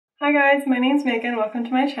Hi guys, my name's Megan. Welcome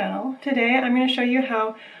to my channel. Today I'm going to show you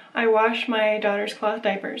how I wash my daughter's cloth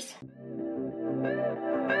diapers.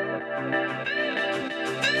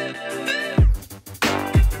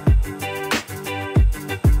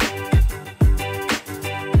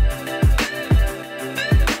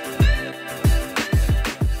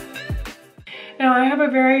 Now I have a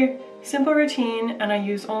very simple routine and I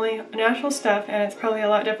use only natural stuff, and it's probably a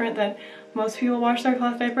lot different than most people wash their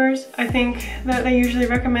cloth diapers. I think that they usually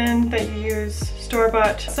recommend that you use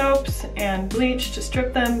store-bought soaps and bleach to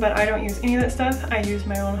strip them, but I don't use any of that stuff. I use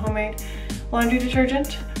my own homemade laundry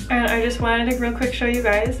detergent, and I just wanted to real quick show you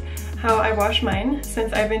guys how I wash mine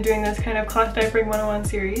since I've been doing this kind of cloth diapering 101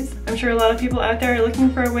 series. I'm sure a lot of people out there are looking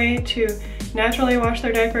for a way to naturally wash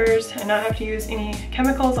their diapers and not have to use any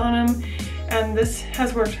chemicals on them, and this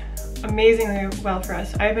has worked amazingly well for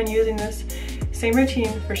us. I've been using this same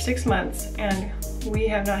routine for 6 months and we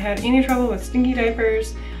have not had any trouble with stinky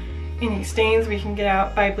diapers, any stains we can get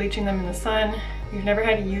out by bleaching them in the sun. We've never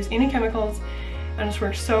had to use any chemicals and it's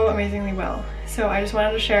worked so amazingly well. So I just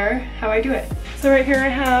wanted to share how I do it. So right here I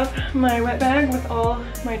have my wet bag with all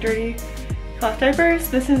my dirty cloth diapers.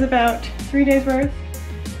 This is about 3 days worth.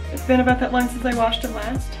 It's been about that long since I washed them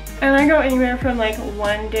last. And I go anywhere from like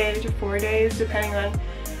 1 day to 4 days depending on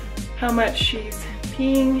how much she's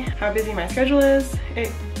peeing, how busy my schedule is.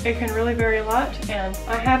 It can really vary a lot, and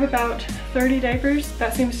I have about 30 diapers.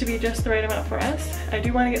 That seems to be just the right amount for us. I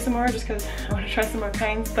do want to get some more just because I want to try some more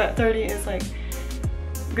kinds, but 30 is like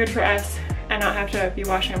good for us and not have to be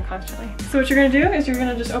washing them constantly. So what you're going to do is you're going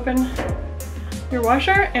to just open your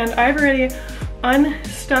washer, and I've already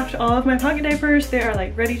unstuffed all of my pocket diapers. They are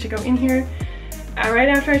like ready to go in here. Right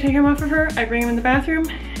after I take them off of her, I bring them in the bathroom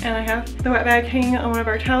and I have the wet bag hanging on one of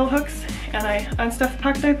our towel hooks, and I unstuff the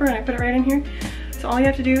pocket diaper and I put it right in here. So all you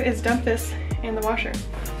have to do is dump this in the washer.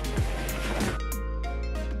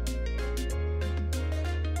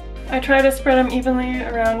 I try to spread them evenly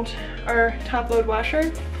around our top load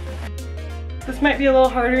washer. This might be a little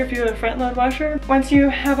harder if you have a front load washer. Once you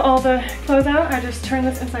have all the clothes out, I just turn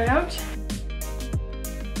this inside out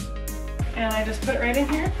and I just put it right in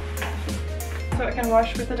here so it can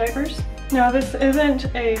wash with the diapers. Now this isn't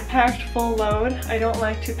a packed full load. I don't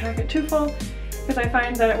like to pack it too full because I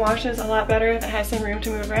find that it washes a lot better if it has some room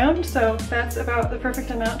to move around, so that's about the perfect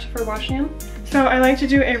amount for washing them. So I like to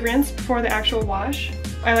do a rinse before the actual wash.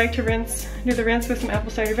 I like to do the rinse with some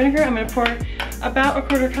apple cider vinegar. I'm going to pour about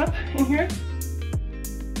 1/4 cup in here.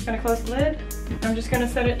 I'm going to close the lid. I'm just going to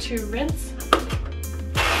set it to rinse.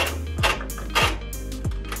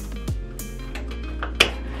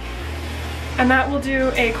 And that will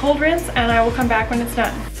do a cold rinse, and I will come back when it's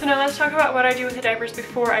done. So now let's talk about what I do with the diapers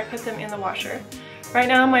before I put them in the washer. Right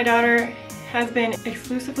now my daughter has been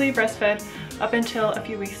exclusively breastfed up until a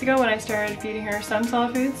few weeks ago when I started feeding her some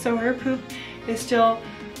solid foods, so her poop is still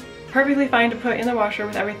perfectly fine to put in the washer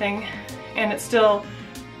with everything, and it's still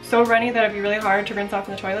so runny that it'd be really hard to rinse off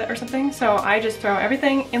in the toilet or something, so I just throw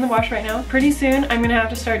everything in the wash right now. Pretty soon I'm gonna have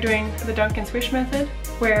to start doing the dunk and swish method,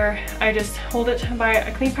 where I just hold it by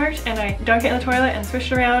a clean part and I dunk it in the toilet and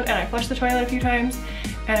swish it around, and I flush the toilet a few times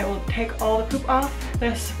and it will take all the poop off.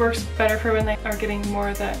 This works better for when they are getting more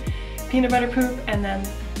of the peanut butter poop and then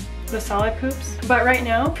the solid poops. But right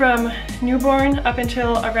now, from newborn up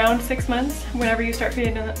until around 6 months, whenever you start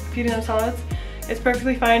feeding them solids, it's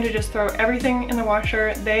perfectly fine to just throw everything in the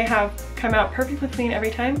washer. They have come out perfectly clean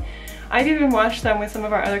every time. I've even washed them with some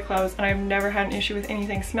of our other clothes and I've never had an issue with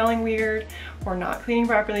anything smelling weird or not cleaning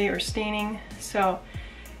properly or staining. So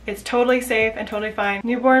it's totally safe and totally fine.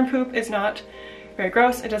 Newborn poop is not very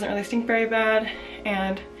gross. It doesn't really stink very bad,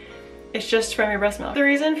 and it's just from your breast milk. The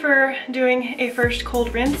reason for doing a first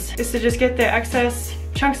cold rinse is to just get the excess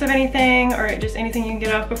chunks of anything or just anything you can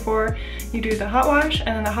get off before you do the hot wash, and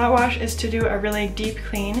then the hot wash is to do a really deep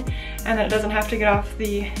clean, and then it doesn't have to get off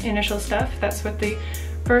the initial stuff. That's what the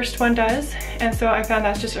first one does, and so I found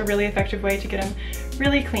that's just a really effective way to get them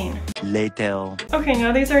really clean. Later. Okay,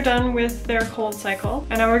 now these are done with their cold cycle,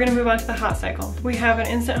 and now we're gonna move on to the hot cycle. We have an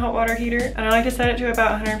instant hot water heater, and I like to set it to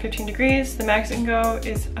about 115 degrees. The max it can go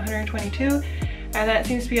is 122, and that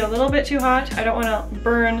seems to be a little bit too hot. I don't wanna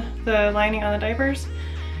burn the lining on the diapers,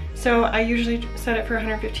 so I usually set it for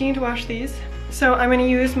 115 to wash these. So I'm gonna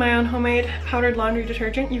use my own homemade powdered laundry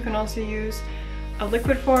detergent. You can also use a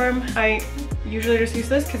liquid form. I usually just use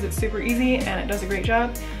this because it's super easy and it does a great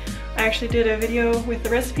job. I actually did a video with the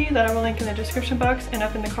recipe that I will link in the description box and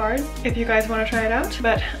up in the cards if you guys want to try it out.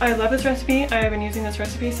 But I love this recipe. I have been using this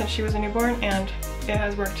recipe since she was a newborn and it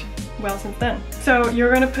has worked well since then. So you're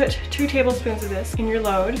going to put 2 tablespoons of this in your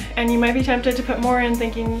load, and you might be tempted to put more in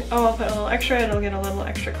thinking, oh, I'll put a little extra, it'll get a little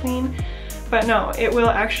extra clean. But no, it will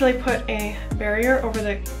actually put a barrier over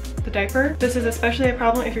the diaper. This is especially a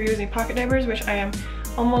problem if you're using pocket diapers, which I am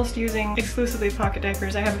almost using exclusively pocket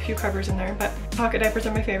diapers. I have a few covers in there, but pocket diapers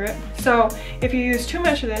are my favorite. So if you use too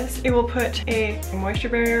much of this, it will put a moisture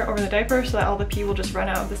barrier over the diaper so that all the pee will just run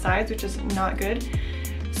out of the sides, which is not good.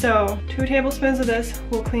 So 2 tablespoons of this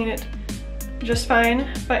will clean it just fine,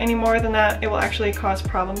 but any more than that, it will actually cause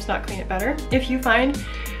problems, not clean it better. If you find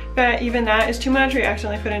that even that is too much, or you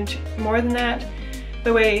accidentally put in more than that,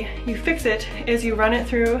 the way you fix it is you run it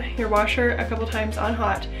through your washer a couple times on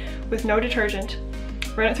hot with no detergent.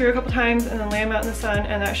 Run it through a couple times and then lay them out in the sun,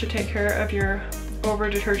 and that should take care of your over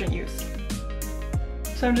detergent use.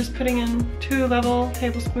 So I'm just putting in 2 level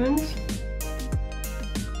tablespoons.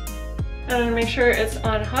 And I'm gonna make sure it's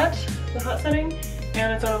on hot, the hot setting,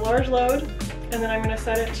 and it's on a large load. And then I'm gonna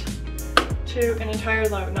set it to an entire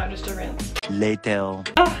load, not just a rinse. Later.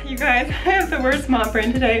 Oh, you guys, I have the worst mom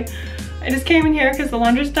brain today. I just came in here because the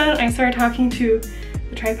laundry's done. I started talking to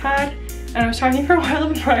the tripod, and I was talking for a while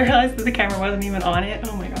before I realized that the camera wasn't even on it.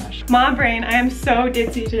 Oh my gosh. Mom brain, I am so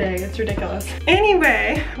ditzy today. It's ridiculous.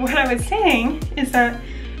 Anyway, what I was saying is that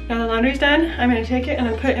now the laundry's done, I'm gonna take it and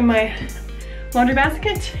then put it in my laundry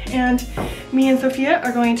basket, and me and Sophia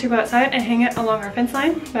are going to go outside and hang it along our fence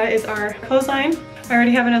line. That is our clothesline. I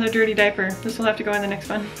already have another dirty diaper. This will have to go in the next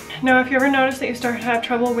one. Now, if you ever notice that you start to have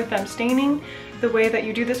trouble with them staining, the way that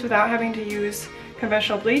you do this without having to use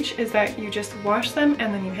conventional bleach is that you just wash them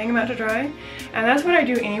and then you hang them out to dry. And that's what I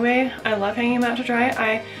do anyway. I love hanging them out to dry.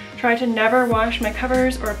 I try to never wash my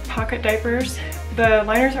covers or pocket diapers. The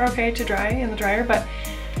liners are okay to dry in the dryer, but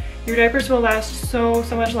your diapers will last so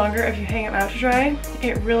much longer if you hang them out to dry.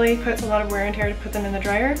 It really puts a lot of wear and tear to put them in the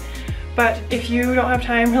dryer. But if you don't have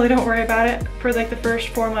time, really don't worry about it. For like the first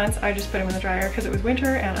 4 months, I just put them in the dryer because it was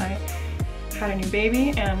winter and I had a new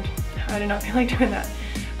baby and I did not feel like doing that.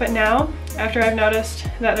 But now, after I've noticed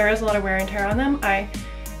that there is a lot of wear and tear on them, I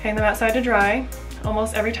hang them outside to dry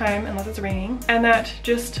almost every time unless it's raining. And that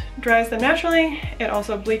just dries them naturally. It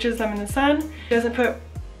also bleaches them in the sun. It doesn't put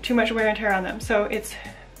too much wear and tear on them. So it's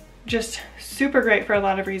just super great for a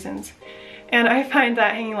lot of reasons. And I find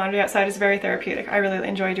that hanging laundry outside is very therapeutic. I really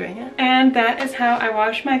enjoy doing it. And that is how I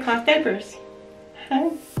wash my cloth diapers.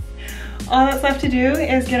 All that's left to do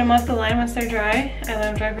is get them off the line once they're dry and let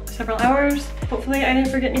them dry for several hours. Hopefully I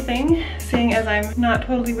didn't forget anything, seeing as I'm not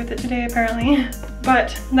totally with it today apparently.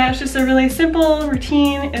 But that's just a really simple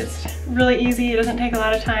routine. It's really easy, it doesn't take a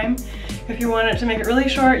lot of time. If you wanted to make it really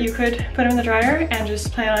short, you could put them in the dryer and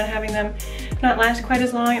just plan on having them not last quite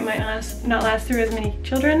as long. It might not last through as many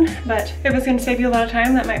children, but if it's going to save you a lot of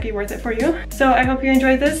time, that might be worth it for you. So I hope you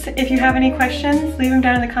enjoyed this. If you have any questions, leave them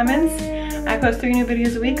down in the comments. I post 3 new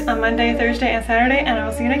videos a week on Monday, Thursday, and Saturday, and I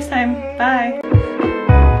will see you next time. Bye!